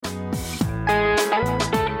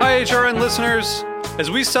HRN listeners.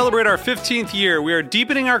 As we celebrate our 15th year, we are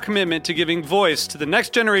deepening our commitment to giving voice to the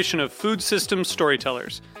next generation of food systems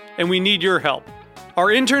storytellers, and we need your help. Our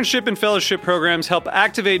internship and fellowship programs help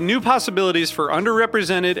activate new possibilities for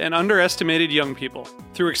underrepresented and underestimated young people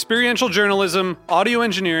through experiential journalism, audio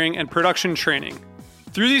engineering, and production training.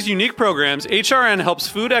 Through these unique programs, HRN helps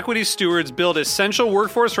food equity stewards build essential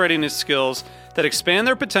workforce readiness skills that expand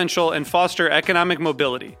their potential and foster economic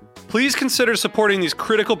mobility. Please consider supporting these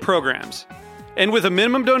critical programs. And with a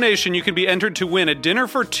minimum donation, you can be entered to win a dinner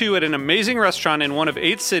for two at an amazing restaurant in one of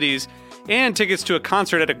 8 cities and tickets to a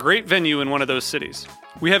concert at a great venue in one of those cities.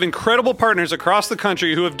 We have incredible partners across the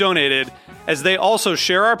country who have donated, as they also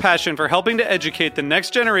share our passion for helping to educate the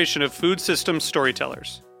next generation of food systems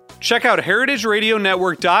storytellers. Check out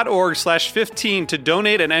heritageradionetwork.org/15 to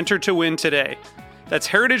donate and enter to win today. That's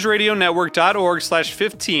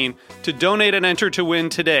heritageradionetwork.org/15 to donate and enter to win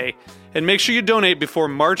today. And make sure you donate before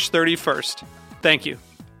March 31st. Thank you.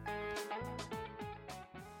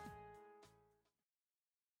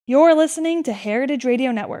 You're listening to Heritage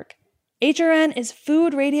Radio Network. HRN is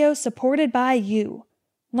food radio supported by you.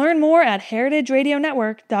 Learn more at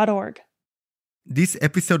heritageradionetwork.org. This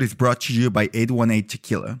episode is brought to you by 818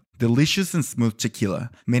 Tequila. Delicious and smooth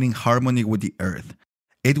tequila, made in harmony with the earth.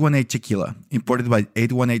 818 Tequila, imported by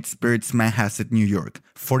 818 Spirits, Manhasset, New York.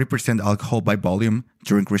 40% alcohol by volume.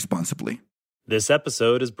 Drink responsibly. This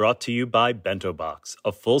episode is brought to you by Bento Box,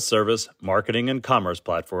 a full-service marketing and commerce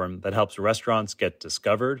platform that helps restaurants get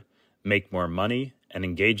discovered, make more money, and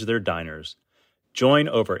engage their diners. Join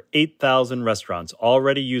over 8,000 restaurants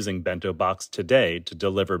already using Bento Box today to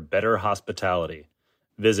deliver better hospitality.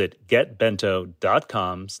 Visit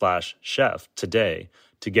getbento.com/chef today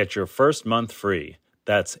to get your first month free.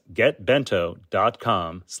 That's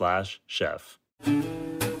getbento.com/chef.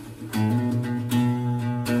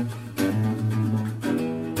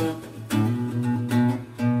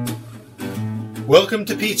 Welcome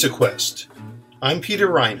to Pizza Quest. I'm Peter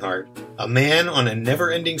Reinhardt, a man on a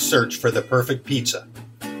never-ending search for the perfect pizza.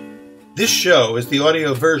 This show is the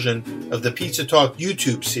audio version of the Pizza Talk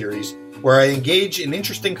YouTube series, where I engage in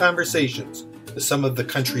interesting conversations with some of the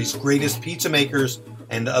country's greatest pizza makers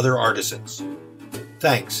and other artisans.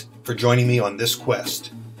 Thanks for joining me on this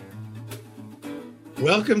quest.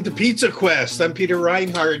 Welcome to Pizza Quest. I'm Peter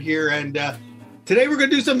Reinhardt here, and today we're going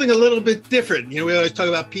to do something a little bit different. You know, we always talk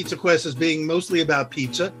about Pizza Quest as being mostly about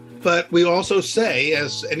pizza, but we also say,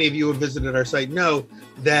 as any of you who have visited our site know,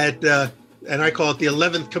 that, and I call it the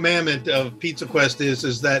 11th commandment of Pizza Quest,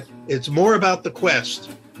 is that it's more about the quest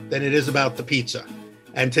than it is about the pizza.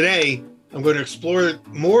 And today, I'm going to explore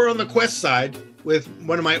more on the quest side with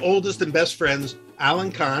one of my oldest and best friends,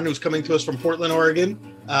 Alan Cahn, who's coming to us from Portland, Oregon.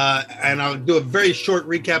 And I'll do a very short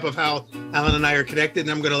recap of how Alan and I are connected,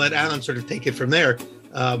 and I'm going to let Alan sort of take it from there.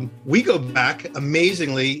 We go back,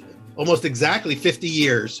 amazingly, almost exactly 50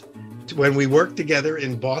 years to when we worked together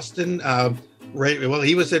in Boston. Right. Well,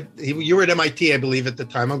 you were at MIT, I believe, at the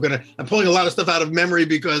time. I'm pulling a lot of stuff out of memory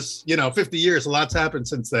because, 50 years, a lot's happened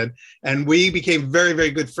since then. And we became very,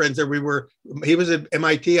 very good friends there. He was at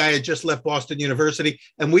MIT. I had just left Boston University,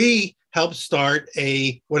 and we helped start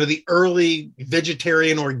one of the early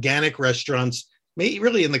vegetarian organic restaurants, maybe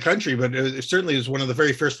really in the country, but it certainly was one of the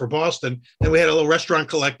very first for Boston. And we had a little restaurant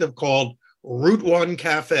collective called Route 1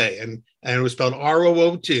 Cafe, and it was spelled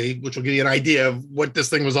ROOT, which will give you an idea of what this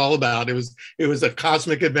thing was all about. It was a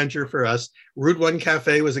cosmic adventure for us. Route 1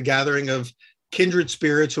 Cafe was a gathering of kindred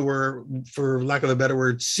spirits who were, for lack of a better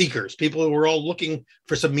word, seekers, people who were all looking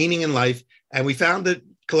for some meaning in life, and we found it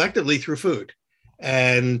collectively through food,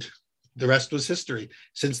 and the rest was history.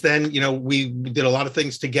 Since then, we did a lot of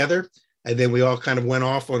things together, and then we all kind of went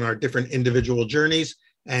off on our different individual journeys.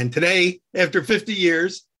 And today, after 50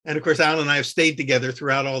 years, and of course, Alan and I have stayed together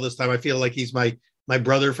throughout all this time. I feel like he's my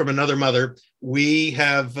brother from another mother. We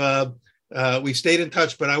have we've stayed in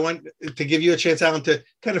touch, but I want to give you a chance, Alan, to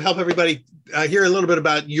kind of help everybody hear a little bit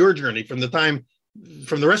about your journey from the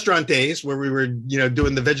restaurant days where we were,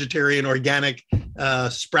 doing the vegetarian organic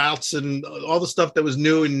sprouts and all the stuff that was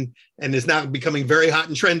new and is now becoming very hot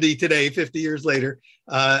and trendy today, 50 years later.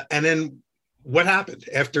 And then what happened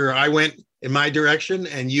after I went in my direction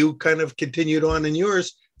and you kind of continued on in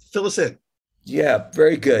yours? Fill us in. Yeah,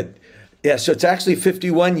 very good. Yeah, so it's actually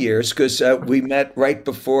 51 years because we met right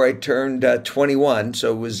before I turned 21.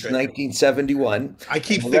 So it was 1971. I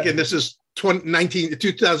keep thinking this is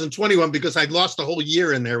 2021 because I'd lost a whole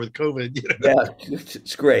year in there with COVID. Yeah,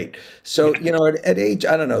 it's great. So, at age,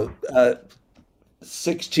 I don't know,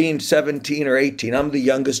 16, 17 or 18, I'm the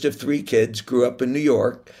youngest of 3 kids, grew up in New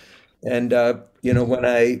York. And, when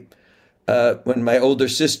I when my older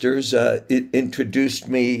sisters introduced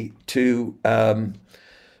me to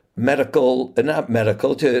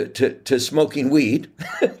to smoking weed.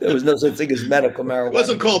 There was no such thing as medical marijuana. It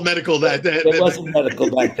wasn't called medical that. It wasn't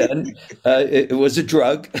medical back then. It was a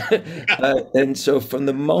drug. And so from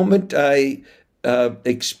the moment I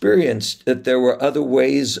experienced that there were other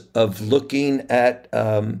ways of looking at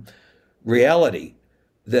reality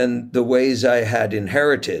than the ways I had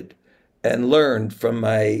inherited and learned from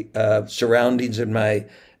my surroundings and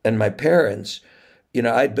my parents,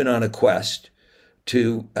 I'd been on a quest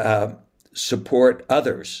to support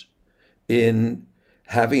others in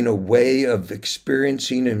having a way of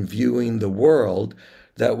experiencing and viewing the world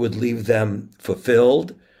that would leave them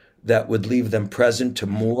fulfilled, that would leave them present to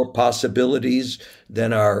more possibilities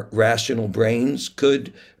than our rational brains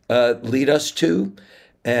could lead us to.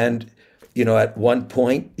 And, at one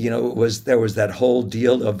point, there was that whole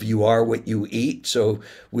deal of you are what you eat. So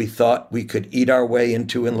we thought we could eat our way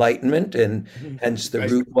into enlightenment, and hence the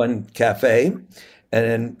Route 1 Cafe.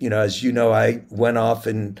 And then, as you know, I went off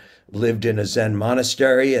and lived in a Zen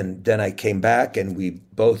monastery, and then I came back and we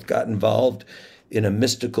both got involved in a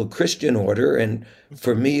mystical Christian order. And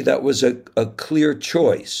for me, that was a clear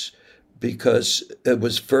choice because it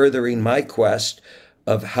was furthering my quest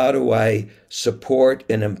of how do I support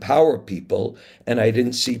and empower people. And I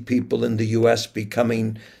didn't see people in the U.S.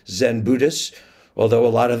 becoming Zen Buddhists, although a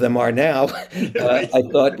lot of them are now. I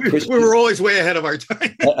thought we were always way ahead of our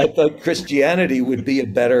time. I thought Christianity would be a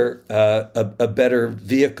better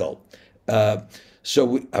vehicle.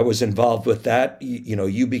 So I was involved with that.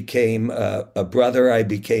 You became a brother. I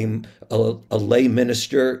became a lay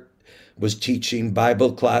minister, was teaching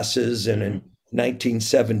Bible classes. And in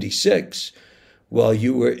 1976, while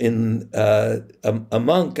you were a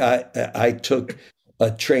monk, I took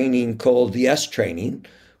a training called the S training,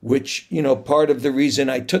 which, part of the reason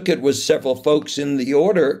I took it was several folks in the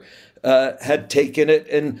order had taken it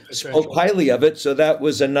and spoke highly of it. So that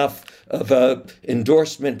was enough of a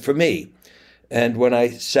endorsement for me. And when I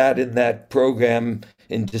sat in that program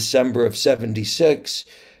in December of 76,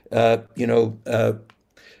 I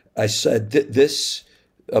said this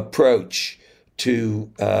approach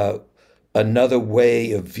to another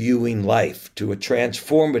way of viewing life, to a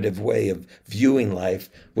transformative way of viewing life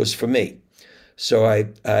was for me. So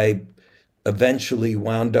I eventually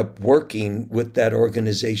wound up working with that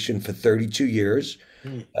organization for 32 years,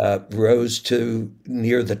 rose to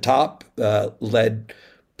near the top, led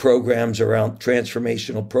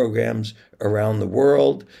transformational programs around the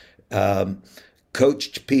world,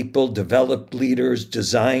 coached people, developed leaders,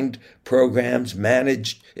 designed programs,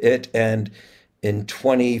 managed it. And in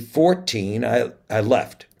 2014, I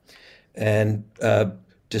left and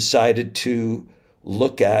decided to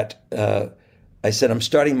look at, I said, I'm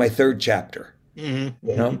starting my third chapter.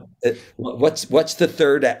 What's the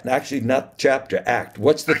third act? Actually, not chapter, act.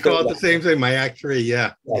 What's the third? I call it the same thing, my act 3,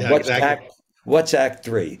 yeah. What's act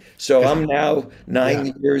 3? So I'm now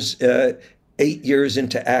 8 years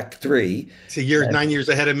into act 3. So you're 9 years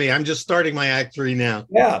ahead of me. I'm just starting my act 3 now.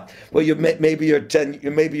 Yeah. Well, maybe you're going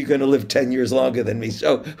to live 10 years longer than me.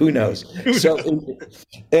 So who knows? So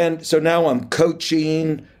now I'm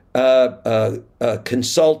coaching,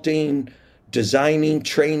 consulting, designing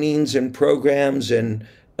trainings and programs, and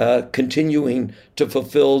continuing to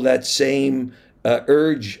fulfill that same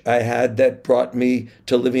urge I had that brought me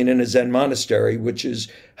to living in a Zen monastery, which is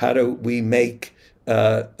how do we make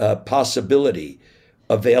possibility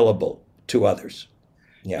available to others.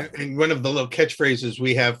 Yeah. And one of the little catchphrases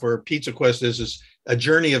we have for Pizza Quest is a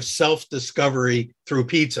journey of self-discovery through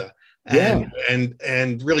pizza.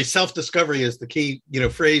 And really self-discovery is the key,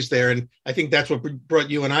 phrase there. And I think that's what brought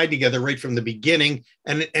you and I together right from the beginning.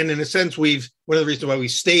 And in a sense, one of the reasons why we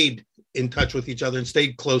stayed in touch with each other and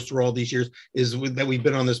stayed close through all these years is that we've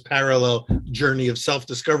been on this parallel journey of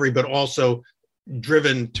self-discovery, but also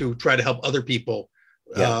driven to try to help other people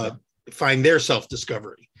find their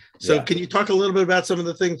self-discovery. So can you talk a little bit about some of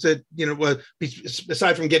the things that,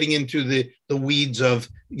 aside from getting into the weeds of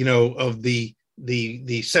the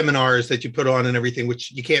seminars that you put on and everything,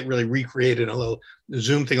 which you can't really recreate in a little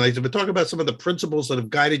Zoom thing like that, but talk about some of the principles that have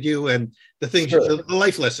guided you and the things, the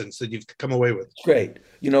life lessons that you've come away with. Great.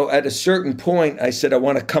 At a certain point, I said, I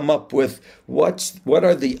want to come up with what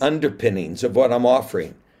are the underpinnings of what I'm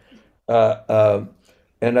offering.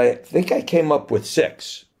 And I think I came up with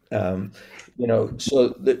 6. So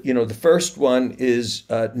the first one is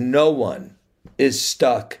no one is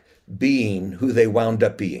stuck being who they wound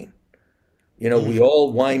up being. We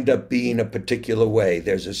all wind up being a particular way.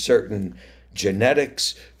 There's a certain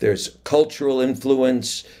genetics, there's cultural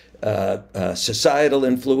influence, societal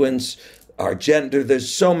influence, our gender.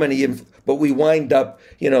 There's so many, but but we wind up,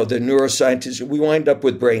 the neuroscientists, we wind up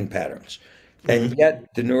with brain patterns. And yet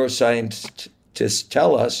the neuroscientists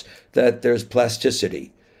tell us that there's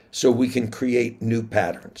plasticity, so we can create new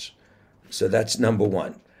patterns. So that's number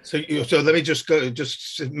one. So let me just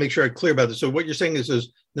make sure I'm clear about this. So what you're saying is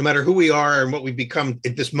no matter who we are and what we become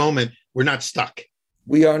at this moment, we're not stuck.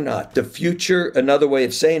 We are not. The future, another way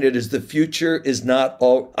of saying it is the future is not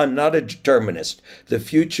all, I'm not a determinist. The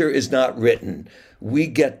future is not written. We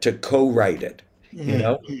get to co-write it,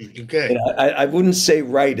 Okay. And I wouldn't say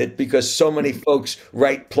write it because so many folks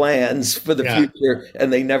write plans for the future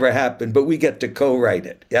and they never happen, but we get to co-write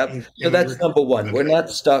it. Yep. So that's number one. Okay. We're not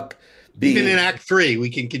stuck being. Even in Act 3, we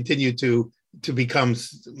can continue to become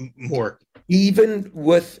more. Even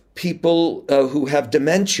with people who have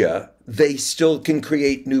dementia, they still can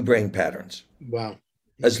create new brain patterns. Wow. Okay.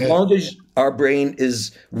 As long as our brain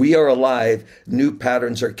we are alive, new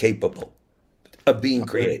patterns are capable of being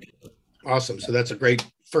created. Awesome. So that's a great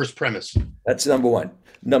first premise. That's number one.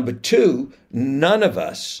 Number two, none of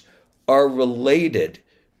us are related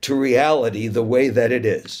to reality the way that it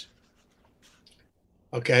is.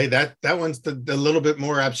 Okay, that one's a little bit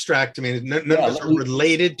more abstract to me. None of us are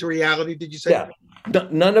related to reality, did you say? Yeah.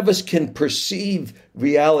 None of us can perceive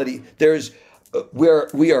reality.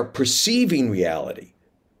 We are perceiving reality.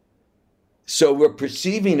 So we're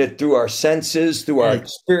perceiving it through our senses, through our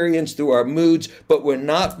experience, through our moods, but we're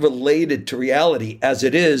not related to reality as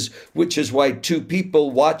it is, which is why two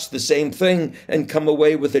people watch the same thing and come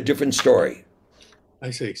away with a different story. I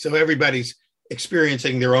see. So everybody's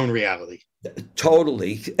experiencing their own reality.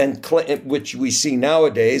 Totally, and which we see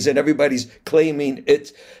nowadays, and everybody's claiming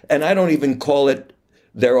it's, and I don't even call it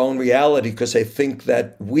their own reality because I think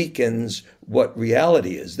that weakens what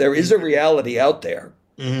reality is. There is a reality out there,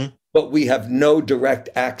 but we have no direct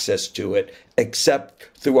access to it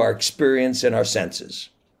except through our experience and our senses.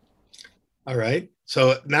 All right.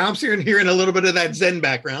 So now I'm hearing a little bit of that Zen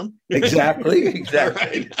background. Exactly. All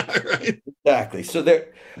right. Exactly. So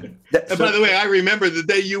by the way, I remember the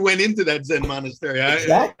day you went into that Zen monastery.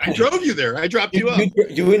 I drove you there. I dropped you off.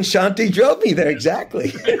 You and Shanti drove me there.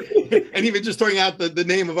 Exactly. And even just throwing out the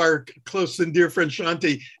name of our close and dear friend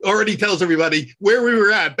Shanti already tells everybody where we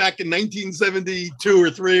were at back in 1972 or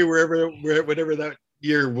 3, whatever that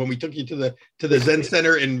year when we took you to the Zen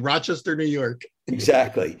Center in Rochester, New York.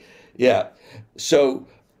 Exactly. Yeah. So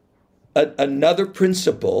another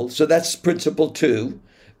principle, so that's principle 2.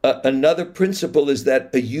 Another principle is that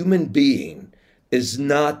a human being is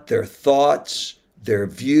not their thoughts, their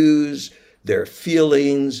views, their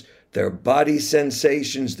feelings, their body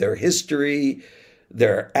sensations, their history,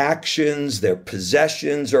 their actions, their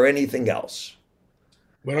possessions, or anything else.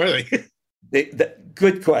 What are they?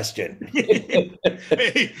 Good question.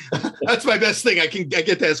 Hey, that's my best thing. I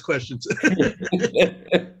get to ask questions.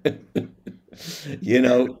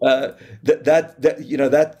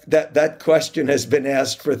 That question has been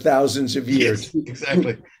asked for thousands of years. Yes,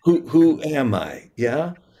 exactly. Who am I?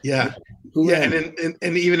 Yeah. Yeah.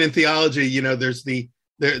 And even in theology,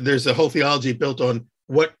 there's a whole theology built on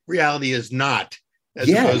what reality is not, as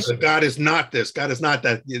opposed to God is not this, God is not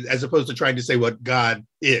that, as opposed to trying to say what God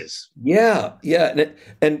is. Yeah.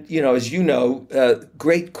 And as you know,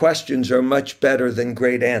 great questions are much better than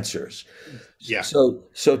great answers. Yeah. So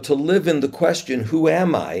to live in the question, who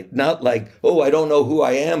am I? Not like, I don't know who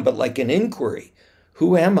I am, but like an inquiry.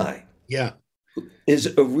 Who am I? Yeah.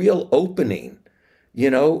 Is a real opening.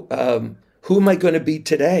 Who am I going to be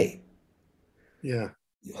today? Yeah.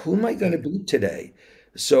 Who am I going to be today?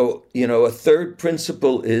 So, a third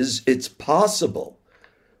principle is it's possible,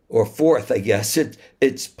 or fourth, I guess,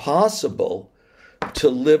 it's possible to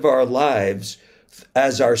live our lives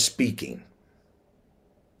as our speaking.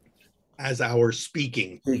 As our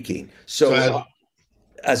speaking. So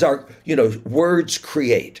as our, words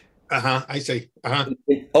create. I say.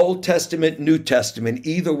 Old Testament, New Testament,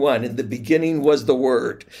 either one. In the beginning was the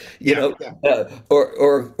Word.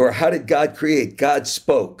 Or how did God create? God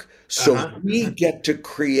spoke. So we get to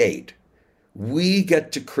create. We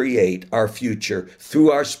get to create our future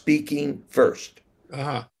through our speaking first.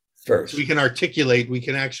 First, so we can articulate. We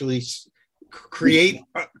can actually create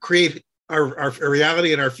our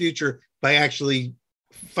reality and our future by actually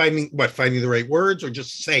finding the right words, or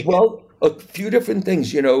just saying. Well, a few different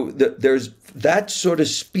things. There's that sort of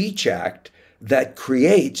speech act that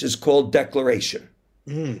creates is called declaration.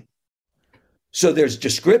 So there's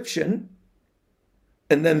description,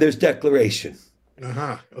 and then there's declaration.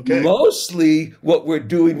 Okay. Mostly what we're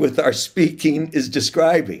doing with our speaking is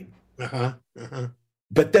describing.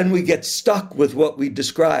 But then we get stuck with what we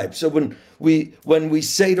describe. So when we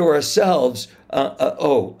say to ourselves,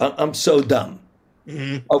 I'm so dumb.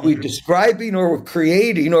 Are we describing or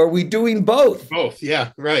creating, or are we doing both? Both.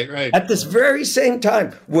 Yeah. Right. Right. At this very same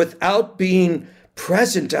time, without being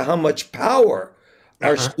present to how much power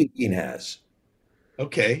our speaking has.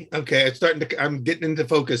 Okay. Okay. I'm getting into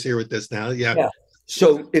focus here with this now. Yeah. Yeah.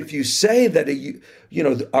 So if you say that,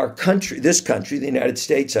 our country, this country, the United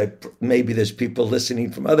States, maybe there's people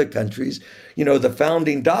listening from other countries, the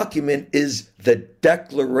founding document is the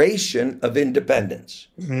Declaration of Independence.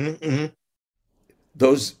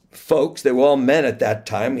 Those folks, they were all men at that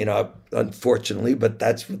time, unfortunately, but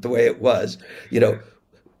that's the way it was.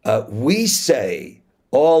 We say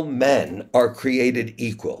all men are created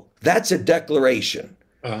equal. That's a declaration.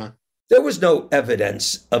 There was no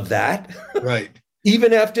evidence of that. Right.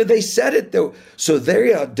 Even after they said it, though. So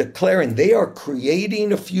they are declaring, they are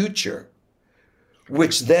creating a future,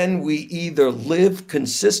 which then we either live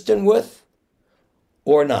consistent with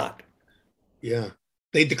or not. Yeah.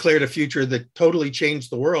 They declared a future that totally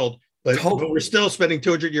changed the world, but we're still spending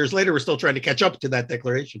 200 years later, we're still trying to catch up to that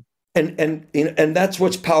declaration. And that's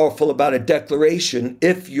what's powerful about a declaration,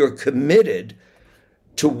 if you're committed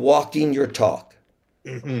to walking your talk.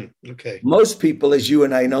 Okay. Most people, as you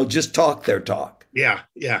and I know, just talk their talk. Yeah.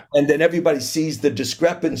 Yeah. And then everybody sees the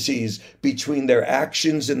discrepancies between their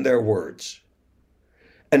actions and their words.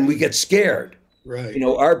 And we get scared. Right.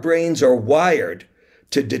 Our brains are wired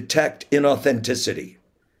to detect inauthenticity.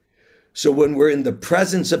 So when we're in the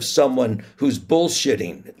presence of someone who's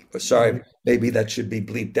bullshitting, maybe that should be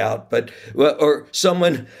bleeped out, or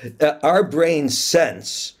someone, our brains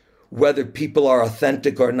sense whether people are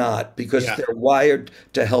authentic or not, because they're wired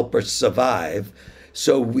to help us survive.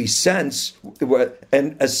 So we sense,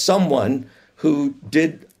 and as someone who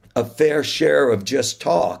did a fair share of just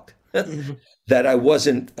talk that I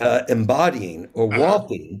wasn't embodying or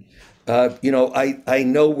walking, I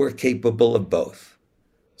know we're capable of both.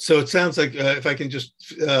 So it sounds like, if I can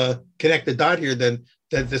just connect the dot here, then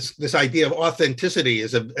that this idea of authenticity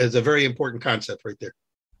is a very important concept right there.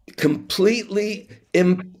 Completely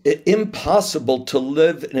impossible to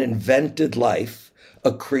live an invented life,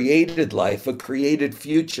 a created life, a created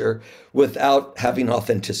future without having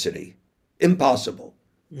authenticity. Impossible.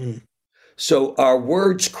 So our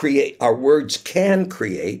words can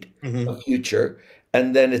create a future,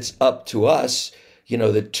 and then it's up to us.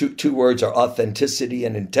 The two words are authenticity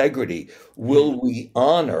and integrity. Will we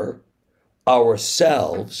honor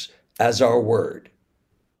ourselves as our word?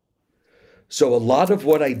 So a lot of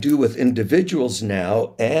what I do with individuals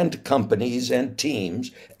now, and companies and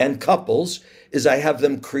teams and couples, is I have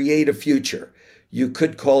them create a future. You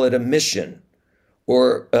could call it a mission,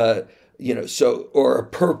 or or a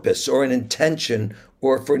purpose, or an intention,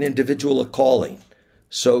 or for an individual, a calling.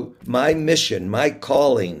 So my mission, my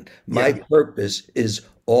calling, my purpose is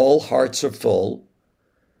all hearts are full,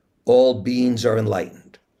 all beings are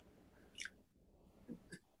enlightened.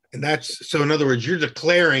 And so in other words, you're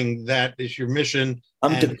declaring that is your mission.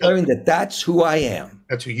 I'm declaring that that's who I am.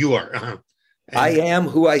 That's who you are. I am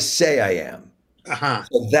who I say I am.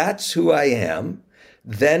 So that's who I am.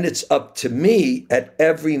 Then it's up to me at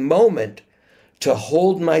every moment to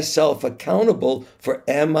hold myself accountable for,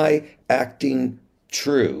 am I acting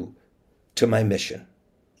true to my mission,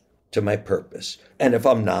 to my purpose? And if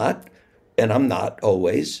I'm not, and I'm not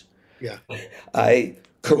always, I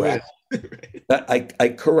correct. I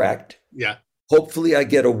correct. Yeah. Hopefully I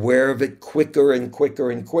get aware of it quicker and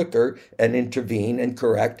quicker and quicker, and intervene and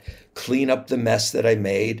correct, clean up the mess that I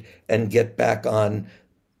made, and get back on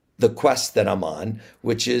the quest that I'm on,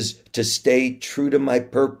 which is to stay true to my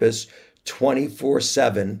purpose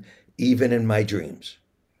 24/7, even in my dreams.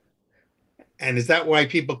 And is that why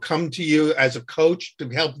people come to you as a coach, to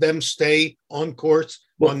help them stay on course,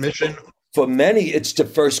 on mission? For many, it's to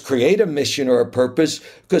first create a mission or a purpose,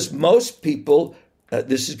 because most people,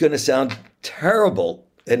 this is going to sound terrible,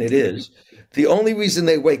 and it is, the only reason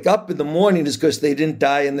they wake up in the morning is because they didn't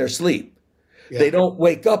die in their sleep. They don't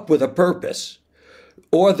wake up with a purpose,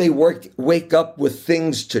 or they wake up with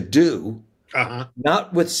things to do,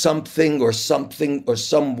 not with something or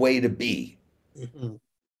some way to be.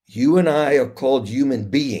 You and I are called human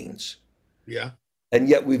beings. Yeah. And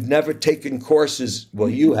yet we've never taken courses, well,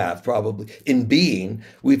 you have probably, in being.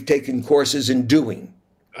 We've taken courses in doing,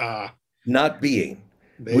 not being.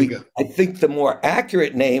 There you go. I think the more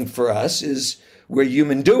accurate name for us is we're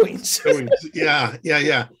human doings.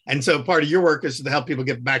 Yeah. And so part of your work is to help people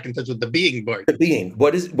get back in touch with the being part. The being.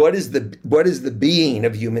 What is the being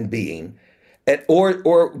of human being? And,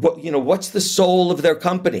 or what's the soul of their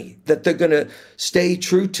company that they're going to stay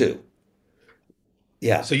true to?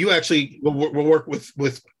 Yeah. So you actually will work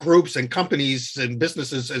with groups and companies and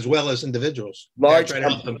businesses as well as individuals. Large, Try to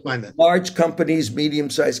help them find that. large companies,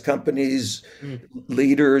 medium-sized companies,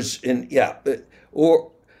 leaders, and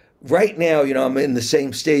or right now, I'm in the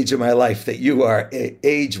same stage of my life that you are,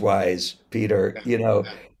 age-wise, Peter.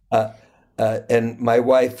 And my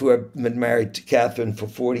wife, who I've been married to Catherine for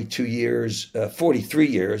 43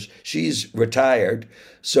 years, she's retired.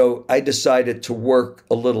 So I decided to work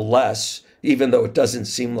a little less, even though it doesn't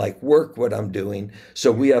seem like work what I'm doing.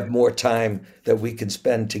 So we have more time that we can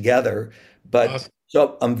spend together. But Awesome.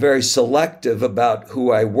 so I'm very selective about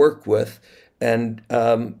who I work with. And,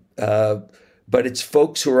 but it's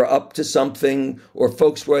folks who are up to something, or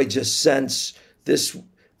folks where I just sense this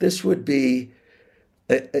would be,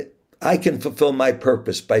 I can fulfill my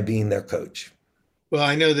purpose by being their coach. Well,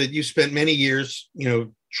 I know that you spent many years,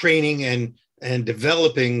 training and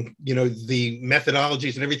developing, the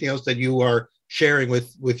methodologies and everything else that you are sharing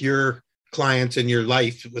with your clients and your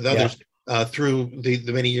life with others through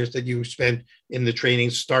the many years that you spent in the training,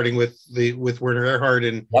 starting with Werner Erhard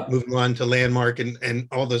and moving on to Landmark and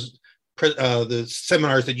all those the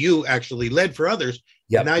seminars that you actually led for others.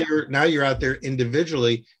 Yep. Now you're out there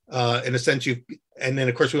individually. In a sense, and then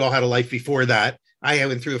of course we all had a life before that. I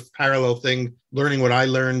went through a parallel thing, learning what I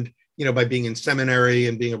learned, by being in seminary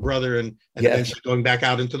and being a brother and eventually going back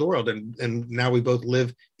out into the world. And now we both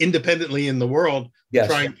live independently in the world,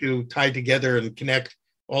 trying to tie together and connect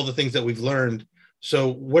all the things that we've learned.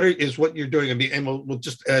 So what you're doing? And we'll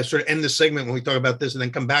just sort of end this segment when we talk about this and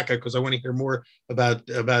then come back, because I want to hear more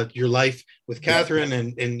about your life with Catherine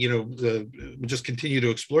and we'll just continue to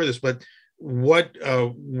explore this. But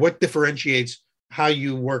what differentiates how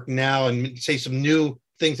you work now, and say some new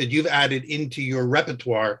things that you've added into your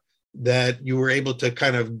repertoire that you were able to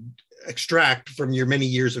kind of extract from your many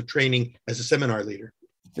years of training as a seminar leader?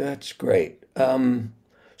 That's great.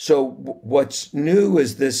 So what's new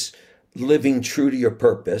is this living true to your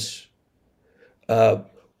purpose.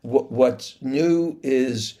 What's new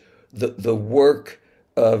is the work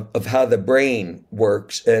of how the brain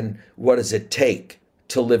works and what does it take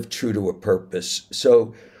to live true to a purpose.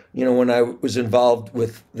 So, when I was involved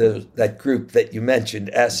with that group that you mentioned,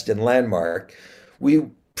 Est and Landmark, we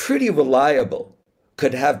pretty reliable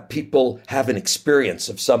could have people have an experience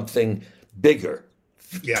of something bigger.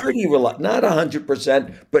 Yeah. Pretty reliable, not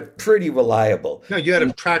 100%, but pretty reliable. No, you had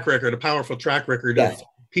a track record, a powerful track record of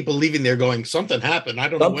people leaving there going, something happened. I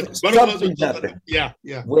don't know what happened. Yeah.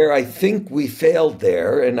 Where I think we failed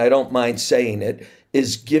there, and I don't mind saying it,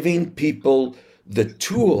 is giving people the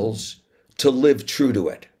tools to live true to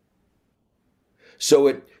it.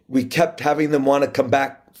 So we kept having them want to come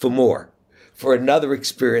back for more, for another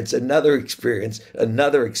experience, rather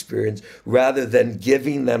than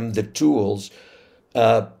giving them the tools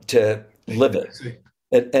to live it.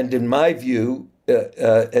 And in my view,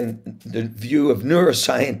 and the view of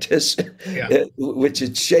neuroscientists, which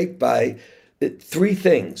is shaped by three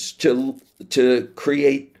things to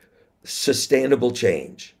create sustainable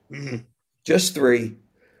change. Mm-hmm. Just three.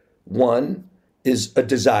 One is a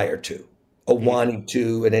desire to, a wanting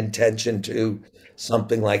to, an intention to,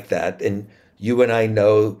 something like that. And you and I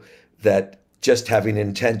know that just having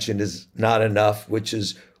intention is not enough, which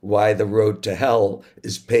is why the road to hell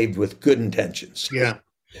is paved with good intentions. Yeah.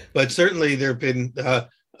 But certainly there have been,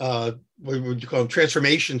 what would you call them,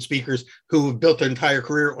 transformation speakers who have built their entire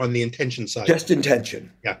career on the intention side. Just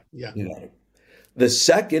intention. Yeah. The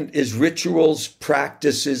second is rituals,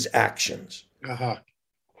 practices, actions. Uh-huh.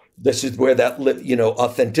 This is where that,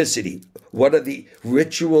 authenticity. What are the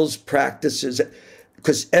rituals, practices?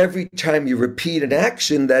 Because every time you repeat an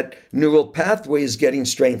action, that neural pathway is getting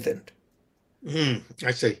strengthened.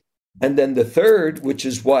 I see. And then the third, which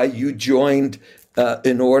is why you joined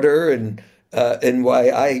In Order and why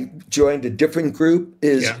I joined a different group,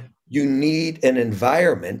 is you need an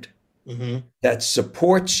environment that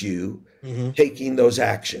supports you taking those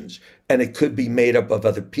actions. And it could be made up of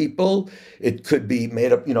other people. It could be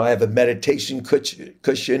made up, I have a meditation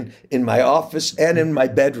cushion in my office and in my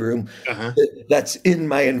bedroom that's in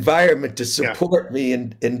my environment to support me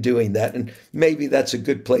in doing that. And maybe that's a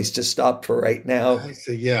good place to stop for right now. I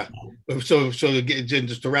see, yeah. So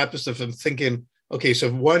just to wrap this up, I'm thinking, okay,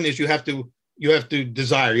 so one is you have to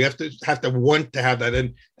desire, you have to want to have that.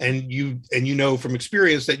 And you know from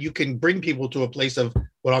experience that you can bring people to a place of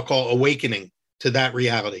what I'll call awakening to that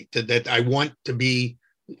reality, to that I want to be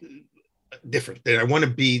different, that I want to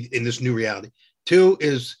be in this new reality. Two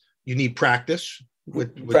is you need practice.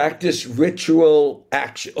 Practice, ritual,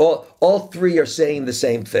 action. All three are saying the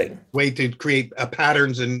same thing. Way to create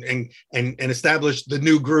patterns and establish the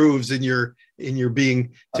new grooves in your being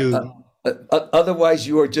to Otherwise,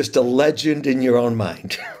 you are just a legend in your own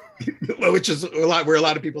mind. Which is where a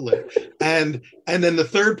lot of people live. And then the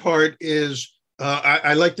third part is,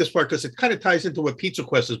 I like this part because it kind of ties into what Pizza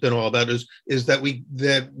Quest has been all about, is that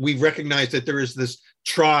we recognize that there is this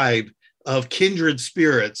tribe of kindred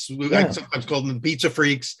spirits. I sometimes call them the pizza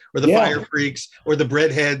freaks or the fire freaks or the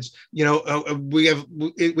bread heads. We have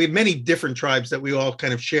many different tribes that we all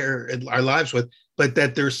kind of share our lives with, but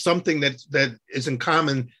that there's something that is in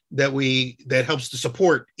common that helps to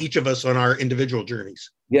support each of us on our individual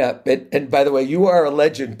journeys. Yeah. And by the way, you are a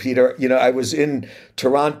legend, Peter. I was in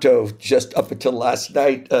Toronto just up until last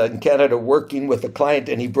night in Canada working with a client,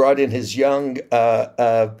 and he brought in his young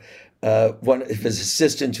one of his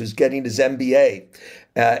assistants who's getting his MBA.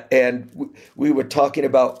 And we were talking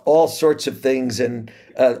about all sorts of things. And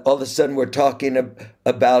all of a sudden we're talking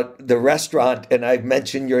about the restaurant, and I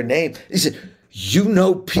mentioned your name. He said, "You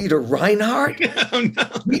know Peter Reinhardt?" Oh, no.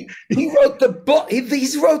 He wrote the book. He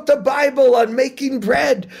wrote the Bible on making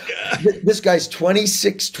bread. Yeah. This guy's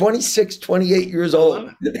 28 years old.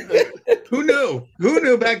 Who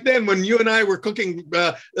knew back then when you and I were cooking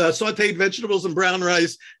sauteed vegetables and brown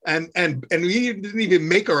rice, and we didn't even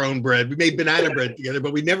make our own bread. We made banana bread together,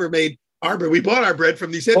 but we never made our bread. We bought our bread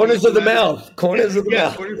from these Corners of the Mouth. Corners of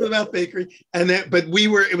the Mouth bakery. And then, but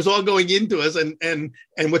it was all going into us, and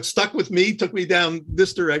what stuck with me took me down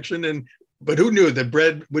this direction. But who knew that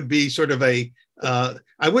bread would be sort of I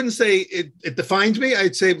wouldn't say it defines me.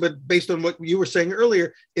 I'd say, but based on what you were saying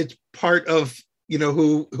earlier, it's part of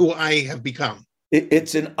who I have become.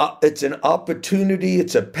 It's an opportunity.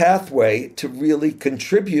 It's a pathway to really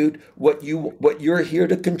contribute what you're here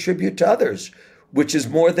to contribute to others, which is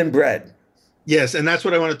more than bread. Yes, and that's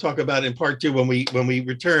what I want to talk about in part two when we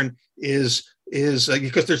return. Is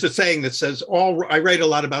because there's a saying that says I write a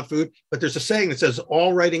lot about food, but there's a saying that says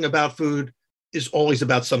all writing about food is always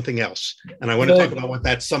about something else. And I want to talk about what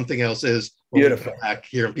that something else is. Beautiful. Back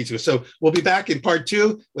here in Pizza. So we'll be back in part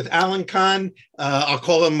two with Alan Cahn. I'll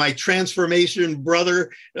call him my transformation brother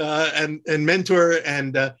and mentor.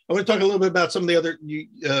 And I want to talk a little bit about some of the other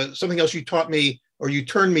something else you taught me, or you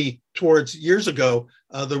turned me towards years ago,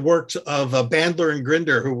 the works of Bandler and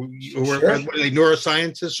Grinder, who were they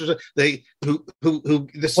neuroscientists, or they They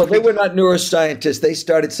were not neuroscientists. They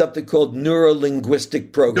started something called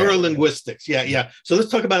neurolinguistic programming. Neurolinguistics, yeah. So let's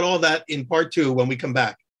talk about all that in part two when we come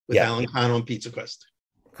back with Alan Cahn on Pizza Quest.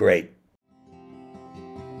 Great.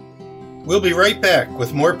 We'll be right back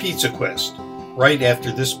with more Pizza Quest right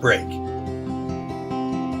after this break.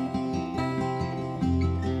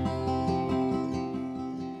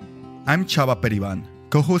 I'm Chava Periban,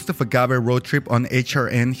 co-host of Agave Road Trip on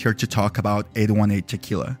HRN, here to talk about 818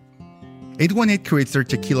 Tequila. 818 creates their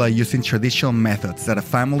tequila using traditional methods at a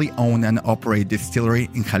family-owned and operated distillery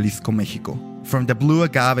in Jalisco, Mexico. From the blue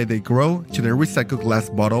agave they grow to their recycled glass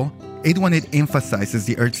bottle, 818 emphasizes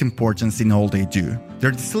the earth's importance in all they do.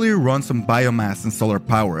 Their distillery runs on biomass and solar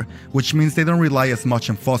power, which means they don't rely as much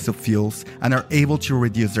on fossil fuels and are able to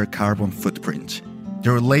reduce their carbon footprint.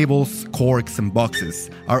 Their labels, corks, and boxes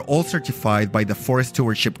are all certified by the Forest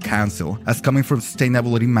Stewardship Council as coming from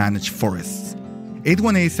sustainability managed forests.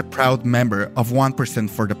 818 is a proud member of 1%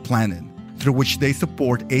 for the Planet, through which they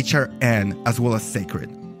support HRN as well as Sacred,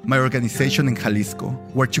 my organization in Jalisco,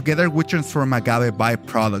 where together we transform agave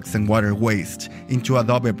byproducts and water waste into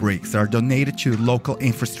adobe bricks that are donated to local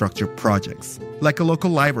infrastructure projects, like a local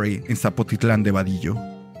library in Zapotitlan de Vadillo.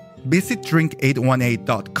 Visit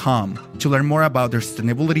drink818.com to learn more about their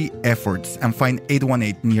sustainability efforts and find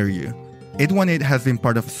 818 near you. 818 has been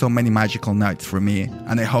part of so many magical nights for me,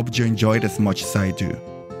 and I hope you enjoy it as much as I do.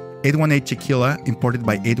 818 Tequila, imported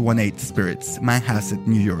by 818 Spirits, Manhasset,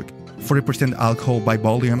 New York. 40% alcohol by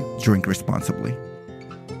volume. Drink responsibly.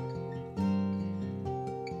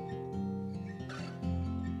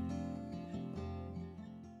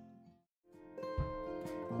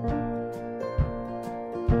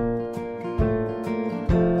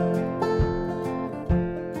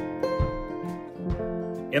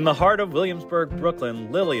 In the heart of Williamsburg,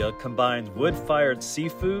 Brooklyn, Lilia combines wood-fired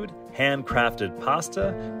seafood, handcrafted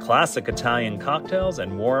pasta, classic Italian cocktails,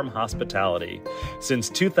 and warm hospitality. Since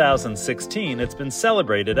 2016, it's been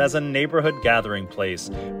celebrated as a neighborhood gathering place,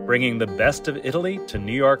 bringing the best of Italy to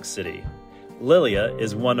New York City. Lilia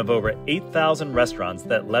is one of over 8,000 restaurants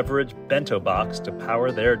that leverage Bento Box to power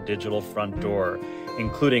their digital front door,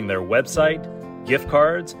 including their website, gift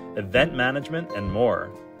cards, event management, and more.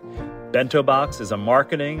 Bento Box is a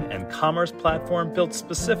marketing and commerce platform built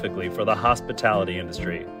specifically for the hospitality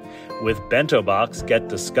industry. With Bento Box, get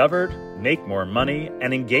discovered, make more money,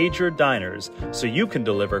 and engage your diners so you can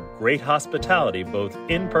deliver great hospitality both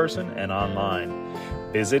in person and online.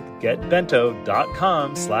 Visit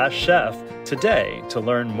getbento.com/chef today to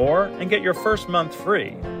learn more and get your first month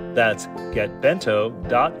free. That's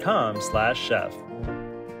getbento.com/chef.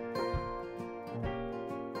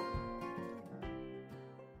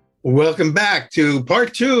 Welcome back to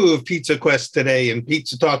part 2 of Pizza Quest today and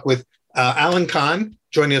Pizza Talk with Alan Cahn,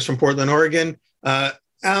 joining us from Portland, Oregon.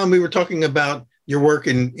 Alan, we were talking about your work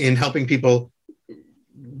in helping people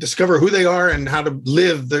discover who they are and how to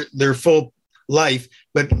live their full life.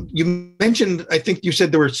 But you mentioned, I think you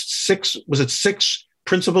said there were 6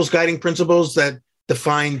 principles, guiding principles that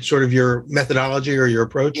define sort of your methodology or your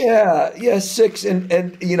approach? Yeah, 6.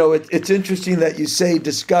 And you know, it's interesting that you say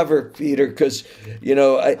discover, Peter, because, you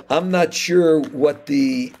know, I'm not sure what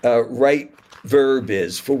the right verb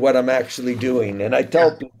is for what I'm actually doing. And I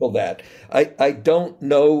tell people that. I don't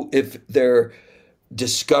know if they're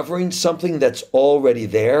discovering something that's already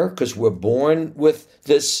there because we're born with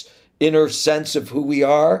this inner sense of who we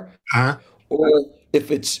are, or if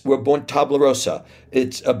we're born tabula rasa,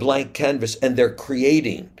 it's a blank canvas and they're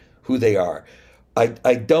creating who they are.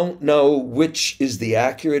 I don't know which is the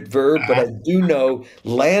accurate verb, but I do know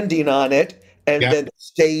landing on it and then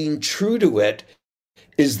staying true to it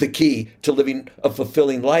is the key to living a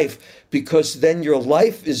fulfilling life, because then your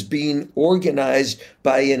life is being organized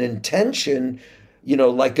by an intention, you know,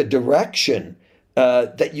 like a direction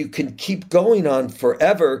that you can keep going on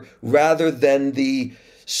forever, rather than the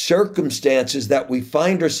circumstances that we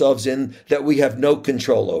find ourselves in that we have no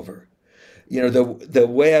control over. You know, the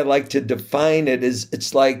way I like to define it is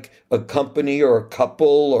it's like a company or a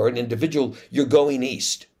couple or an individual. You're going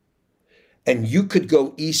east, and you could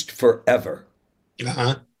go east forever.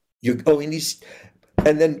 You're going east,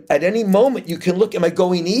 and then at any moment you can look, am I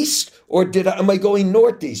going east, or am I going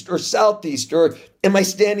northeast or southeast, or am I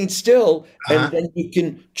standing still? And then you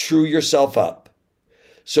can true yourself up.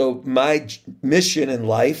 So my mission in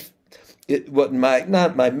life,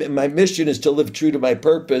 my mission is to live true to my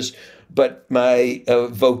purpose, but my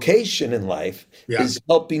vocation in life is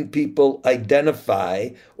helping people identify,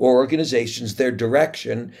 or organizations, their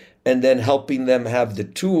direction, and then helping them have the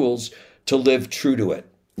tools to live true to it.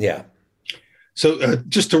 Yeah. So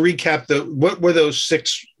just to recap, what were those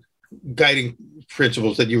 6 guiding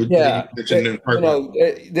principles that you mentioned in part 1?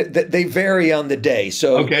 They vary on the day.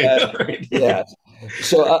 So right. Yeah.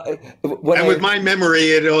 So with my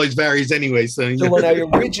memory, it always varies anyway. So when I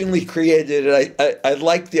originally created it, I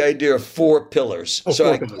liked the idea of 4 pillars.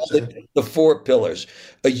 I called it the 4 pillars.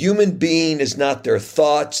 A human being is not their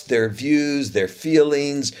thoughts, their views, their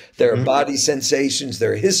feelings, their body sensations,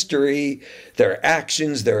 their history, their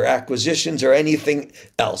actions, their acquisitions, or anything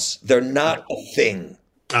else. They're not a thing.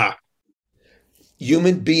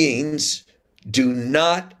 Human beings do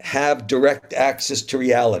not have direct access to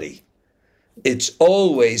reality. It's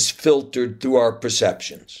always filtered through our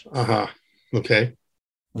perceptions. Okay.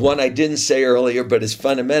 One I didn't say earlier, but is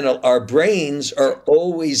fundamental. Our brains are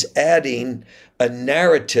always adding a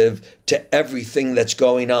narrative to everything that's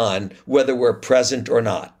going on, whether we're present or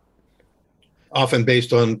not. Often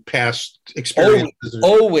based on past experiences.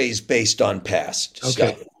 Always based on past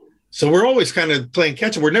stuff. So we're always kind of playing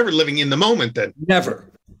catch up. We're never living in the moment then. Never.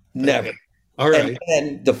 All right.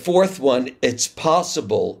 And the 4th one, it's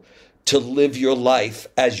possible to live your life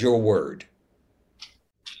as your word.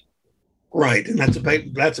 Right. And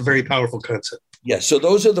that's a very powerful concept. Yeah. So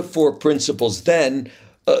those are the 4 principles. Then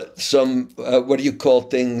some, what do you call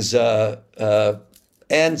things?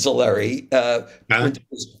 Ancillary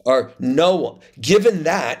principles are no one. Given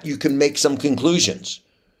that, you can make some conclusions.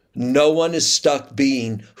 No one is stuck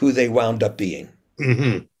being who they wound up being.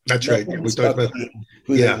 That's right. We talked about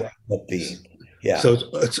who they wound up being. Yeah. So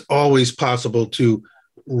it's always possible to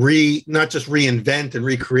not just reinvent and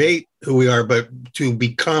recreate who we are, but to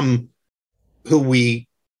become who we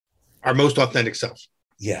our most authentic self.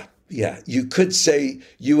 Yeah. You could say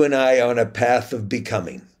you and I are on a path of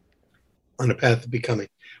becoming. On a path of becoming.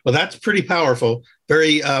 Well, that's pretty powerful.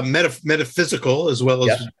 Very metaphysical, as well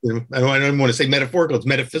as I don't want to say metaphorical. It's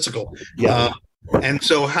metaphysical. And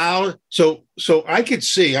so I could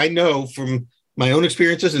see. I know from my own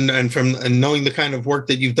experiences and from knowing the kind of work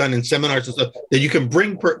that you've done in seminars and stuff, that you can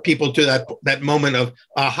bring people to that moment of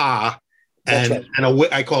aha, and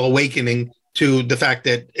I call awakening to the fact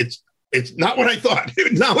that it's not what I thought.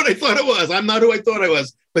 It's not what I thought it was. I'm not who I thought I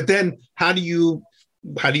was. But then how do you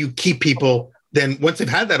keep people then, once they've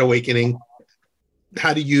had that awakening,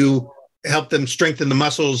 how do you help them strengthen the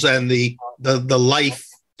muscles and the life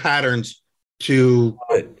patterns to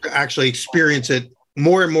actually experience it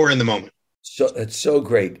more and more in the moment? So it's so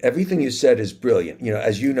great. Everything you said is brilliant.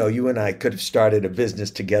 As you know, you and I could have started a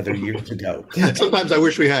business together years ago. Sometimes I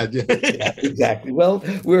wish we had. Yeah, exactly. Well,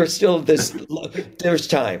 we're still this. There's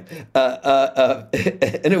time, and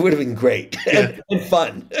it would have been great and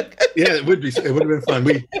fun. Yeah, it would be. It would have been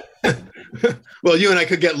fun. Well, you and I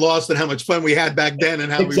could get lost in how much fun we had back then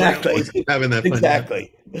and how we were always having that fun.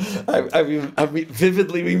 Exactly. I'm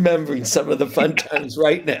vividly remembering some of the fun times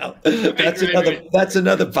right now. That's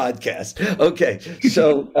another podcast. Okay,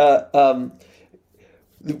 so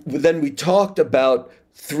then we talked about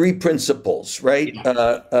three principles, right?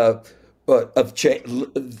 Of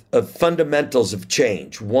fundamentals of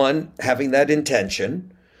change. One, having that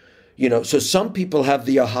intention. So some people have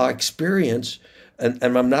the aha experience.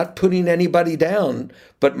 And I'm not putting anybody down,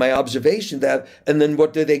 but my observation and then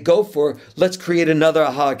what do they go for? Let's create another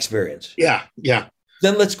aha experience. Yeah.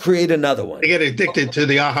 Then let's create another one. They get addicted to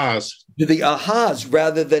the ahas. To the ahas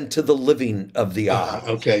rather than to the living of the aha.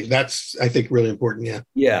 Okay, that's, I think, really important. Yeah.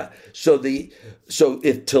 Yeah. So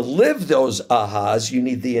if to live those ahas, you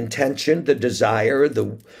need the intention, the desire,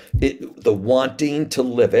 the wanting to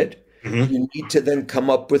live it. Mm-hmm. You need to then come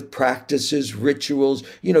up with practices, rituals.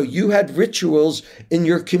 You had rituals in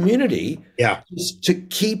your community to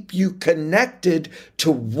keep you connected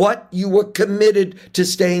to what you were committed to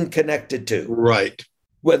staying connected to. Right.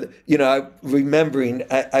 Whether, remembering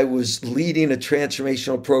I was leading a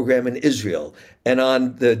transformational program in Israel, and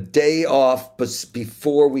on the day off,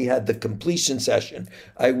 before we had the completion session,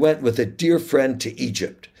 I went with a dear friend to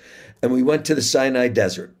Egypt, and we went to the Sinai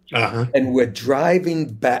Desert. Uh-huh. And we're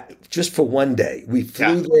driving back just for one day. We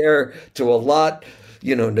flew there to a lot,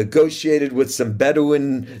 negotiated with some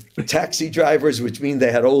Bedouin taxi drivers, which mean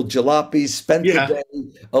they had old jalopies, spent the day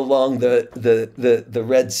along the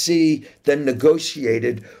Red Sea, then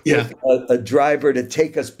negotiated with a driver to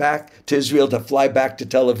take us back to Israel to fly back to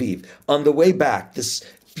Tel Aviv. On the way back, this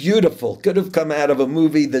beautiful, could have come out of a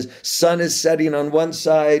movie. The sun is setting on one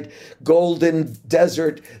side, golden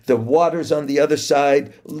desert, the water's on the other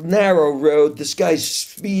side, narrow road, this guy's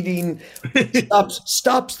speeding,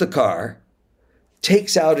 stops the car,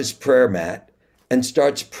 takes out his prayer mat, and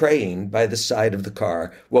starts praying by the side of the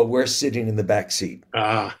car while we're sitting in the back seat.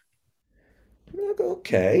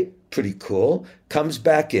 Okay, pretty cool. Comes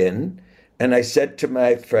back in, and I said to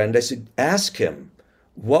my friend, ask him,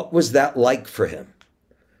 what was that like for him?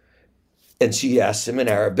 And she asked him in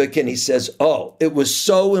Arabic, and he says, it was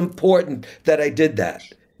so important that I did that.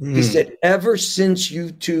 He said, ever since you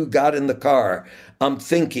two got in the car, I'm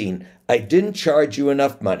thinking, I didn't charge you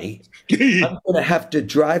enough money. I'm going to have to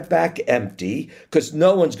drive back empty because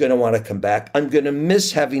no one's going to want to come back. I'm going to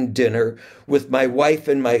miss having dinner with my wife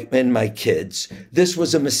and my kids. This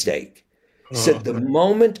was a mistake. He said, the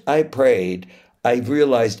moment I prayed, I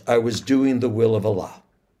realized I was doing the will of Allah.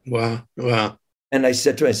 Wow. And I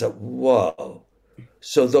said to myself, whoa.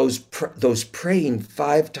 So those praying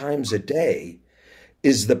 5 times a day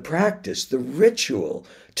is the practice, the ritual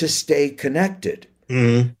to stay connected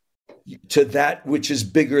to that which is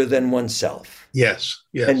bigger than oneself. Yes.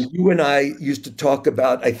 And you and I used to talk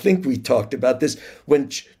about, I think we talked about this, when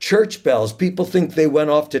church bells, people think they went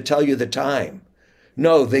off to tell you the time.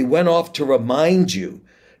 No, they went off to remind you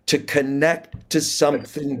to connect to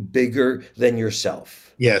something bigger than yourself.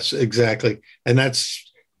 Yes, exactly. And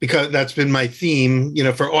that's because that's been my theme,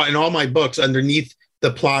 in all my books, underneath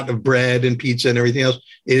the plot of Bread and Pizza and everything else,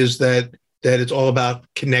 is that it's all about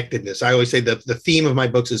connectedness. I always say that the theme of my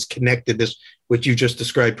books is connectedness, which you just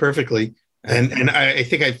described perfectly. And I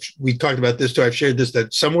think we talked about this too. I've shared this,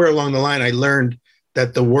 that somewhere along the line, I learned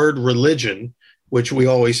that the word religion, which we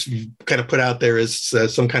always kind of put out there as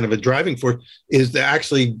some kind of a driving force, is that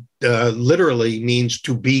actually literally means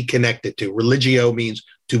to be connected to. Religio means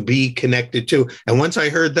to be connected to. And once I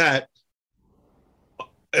heard that,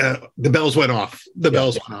 the bells went off.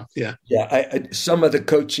 Bells went off. Yeah. Yeah. Some of the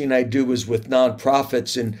coaching I do is with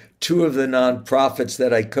nonprofits, and 2 of the nonprofits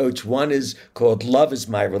that I coach, one is called Love is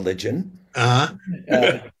My Religion.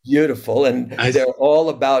 Beautiful. And they're all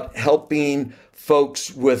about helping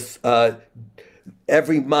folks with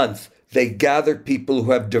every month they gather people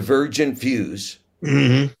who have divergent views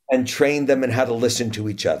and train them in how to listen to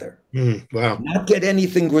each other. Wow. Not get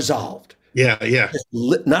anything resolved. Yeah. Just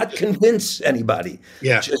not convince anybody.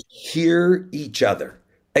 Yeah. Just hear each other,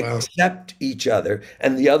 accept each other.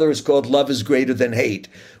 And the other is called Love is Greater Than Hate,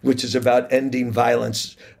 which is about ending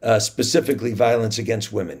violence, specifically violence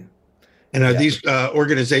against women. And are these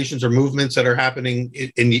organizations or movements that are happening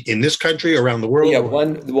in this country, around the world? Yeah,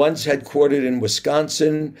 one's headquartered in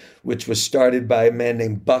Wisconsin, which was started by a man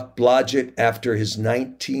named Buck Blodgett after his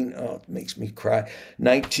it makes me cry,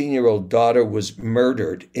 19-year-old daughter was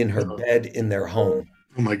murdered in her bed in their home.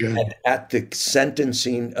 Oh my God. And at the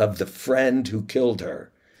sentencing of the friend who killed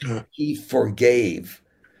her, he forgave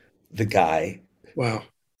the guy. Wow.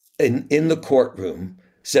 In the courtroom,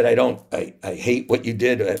 said, I hate what you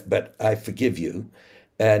did, but I forgive you.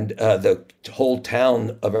 And the whole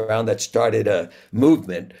town around that started a